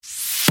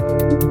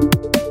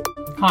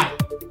Hi,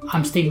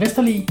 I'm Steve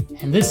Vesterli,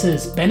 and this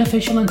is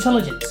Beneficial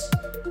Intelligence,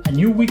 a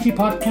new weekly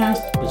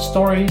podcast with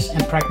stories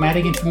and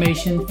pragmatic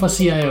information for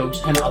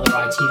CIOs and other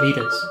IT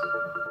leaders.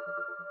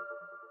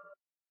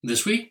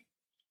 This week,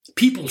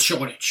 people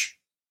shortage.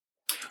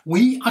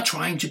 We are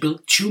trying to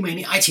build too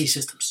many IT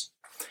systems.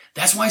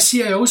 That's why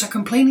CIOs are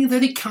complaining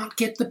that they can't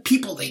get the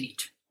people they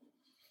need.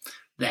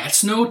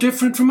 That's no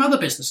different from other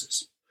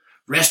businesses.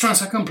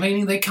 Restaurants are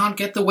complaining they can't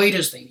get the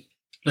waiters they need.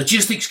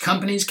 Logistics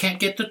companies can't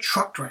get the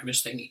truck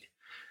drivers they need.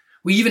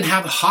 We even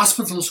have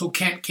hospitals who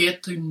can't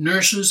get the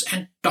nurses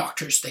and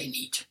doctors they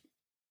need.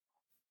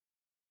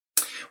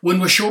 When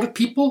we're short of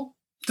people,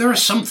 there are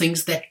some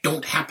things that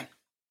don't happen.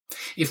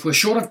 If we're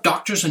short of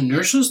doctors and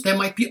nurses, there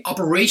might be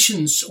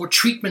operations or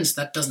treatments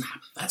that doesn't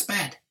happen. That's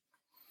bad.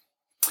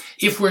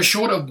 If we're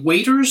short of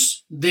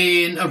waiters,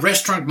 then a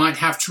restaurant might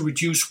have to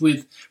reduce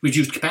with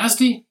reduced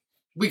capacity.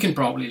 We can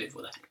probably live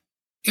with that.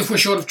 If we're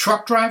short of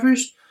truck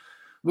drivers,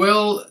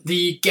 well,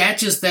 the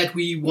gadgets that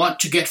we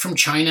want to get from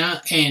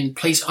China and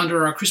place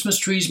under our Christmas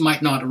trees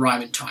might not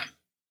arrive in time.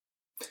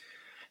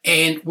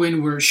 And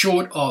when we're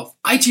short of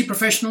IT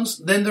professionals,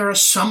 then there are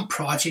some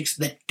projects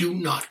that do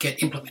not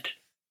get implemented.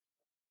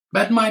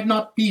 That might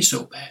not be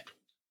so bad.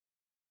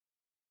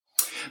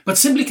 But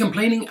simply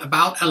complaining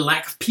about a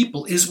lack of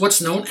people is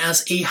what's known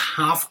as a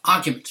half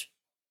argument.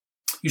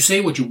 You say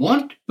what you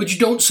want, but you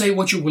don't say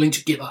what you're willing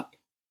to give up.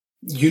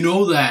 You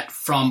know that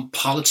from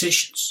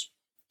politicians,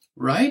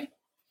 right?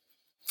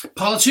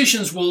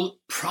 Politicians will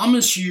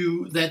promise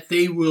you that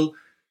they will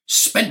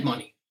spend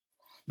money.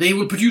 They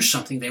will produce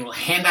something. They will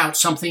hand out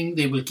something.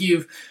 They will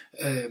give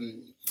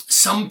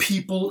some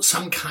people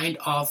some kind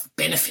of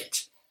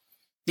benefit.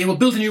 They will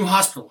build a new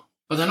hospital,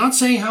 but they're not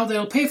saying how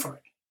they'll pay for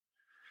it.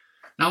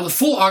 Now, the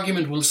full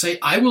argument will say,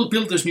 I will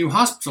build this new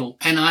hospital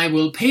and I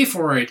will pay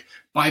for it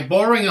by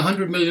borrowing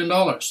 $100 million.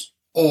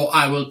 Or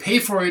I will pay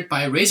for it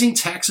by raising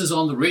taxes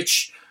on the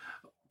rich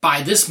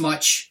by this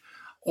much.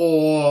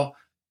 Or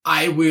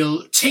I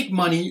will take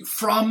money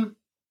from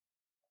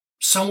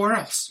somewhere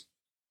else.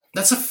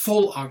 That's a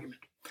full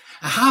argument.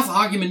 A half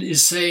argument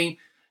is saying,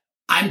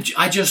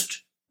 I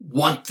just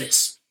want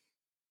this.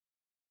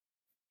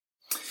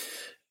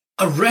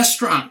 A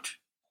restaurant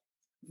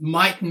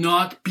might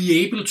not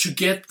be able to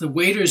get the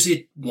waiters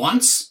it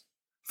wants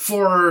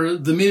for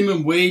the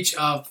minimum wage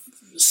of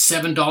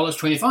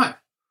 $7.25.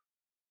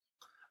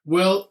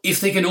 Well,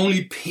 if they can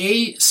only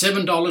pay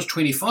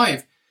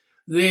 $7.25,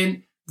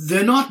 then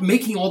they're not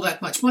making all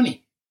that much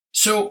money.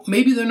 So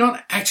maybe they're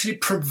not actually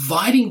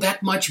providing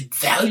that much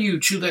value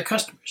to their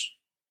customers.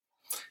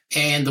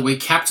 And the way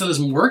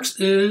capitalism works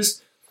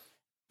is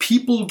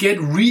people get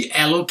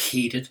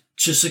reallocated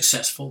to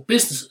successful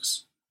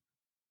businesses.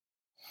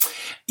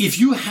 If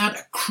you had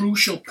a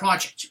crucial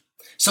project,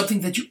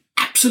 something that you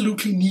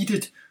absolutely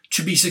needed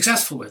to be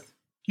successful with,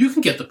 you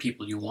can get the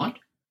people you want.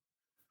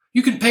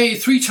 You can pay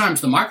 3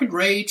 times the market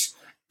rate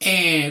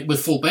and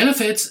with full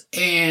benefits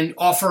and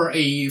offer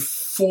a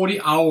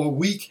 40-hour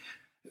week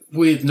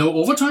with no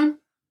overtime.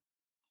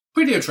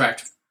 Pretty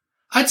attractive.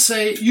 I'd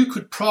say you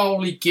could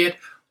probably get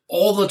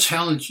all the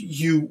talent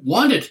you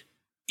wanted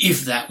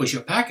if that was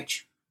your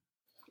package.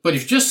 But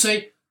if you just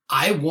say,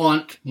 I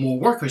want more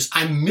workers,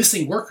 I'm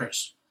missing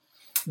workers,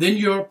 then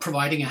you're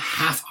providing a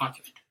half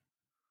argument.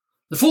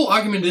 The full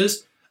argument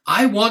is,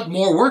 I want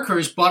more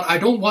workers, but I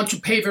don't want to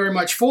pay very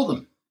much for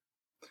them.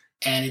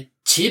 And it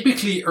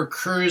typically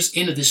occurs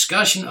in a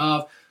discussion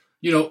of,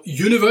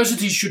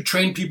 universities should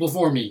train people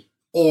for me,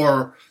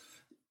 or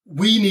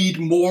we need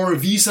more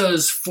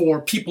visas for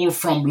people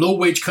from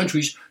low-wage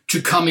countries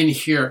to come in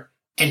here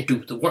and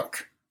do the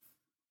work.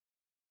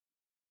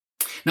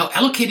 Now,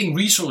 allocating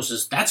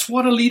resources, that's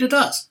what a leader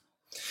does.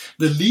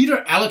 The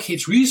leader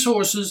allocates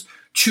resources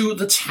to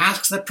the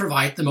tasks that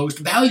provide the most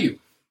value.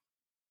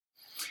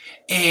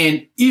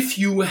 And if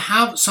you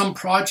have some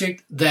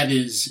project that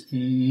is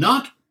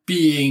not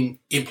being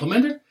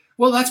implemented,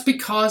 well, that's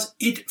because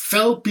it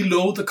fell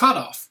below the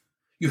cutoff.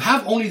 You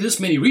have only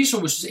this many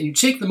resources and you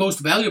take the most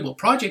valuable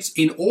projects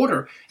in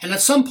order, and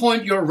at some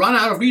point you'll run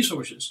out of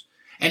resources.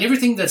 And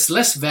everything that's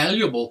less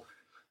valuable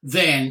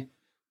than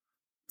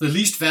the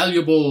least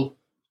valuable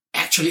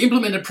actually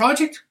implemented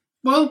project,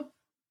 well,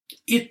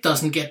 it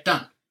doesn't get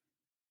done.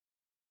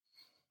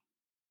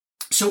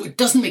 So it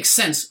doesn't make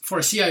sense for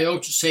a CIO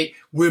to say,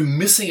 we're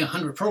missing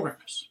 100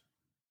 programmers.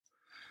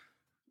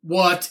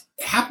 What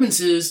happens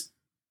is,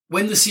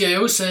 when the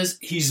CIO says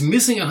he's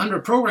missing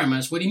 100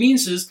 programmers, what he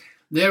means is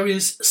there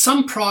is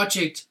some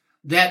project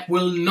that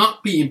will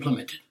not be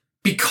implemented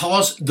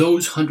because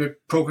those 100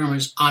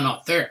 programmers are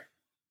not there.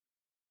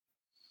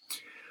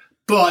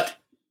 But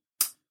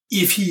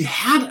if he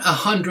had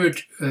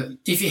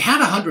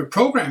 100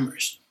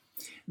 programmers,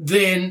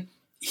 then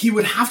he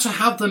would have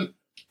to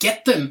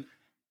get them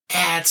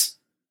at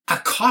a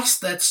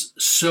cost that's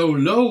so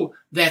low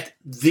that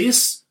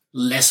this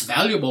less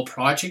valuable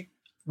project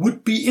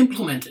would be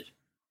implemented.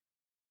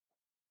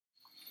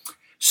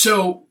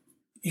 So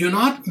you're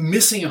not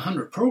missing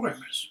 100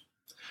 programmers.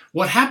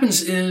 What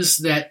happens is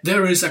that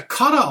there is a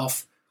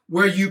cutoff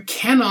where you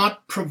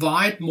cannot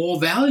provide more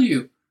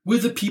value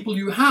with the people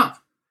you have.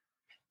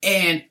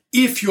 And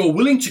if you're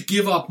willing to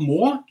give up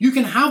more, you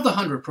can have the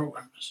 100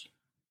 programmers.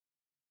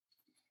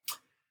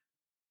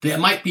 There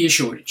might be a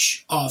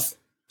shortage of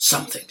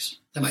some things.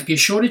 There might be a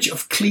shortage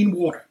of clean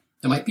water.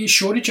 There might be a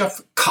shortage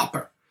of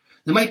copper.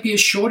 There might be a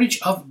shortage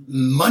of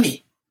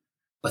money.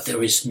 But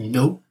there is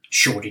no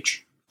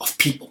shortage of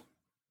people.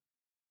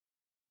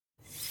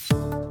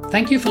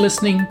 Thank you for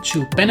listening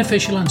to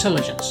Beneficial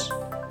Intelligence,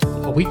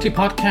 a weekly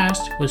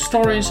podcast with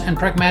stories and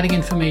pragmatic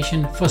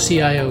information for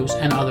CIOs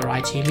and other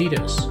IT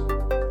leaders.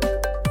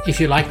 If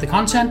you like the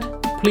content,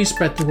 please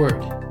spread the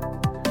word.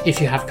 If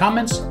you have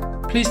comments,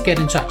 please get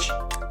in touch.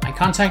 My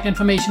contact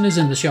information is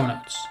in the show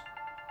notes.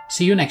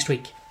 See you next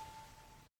week.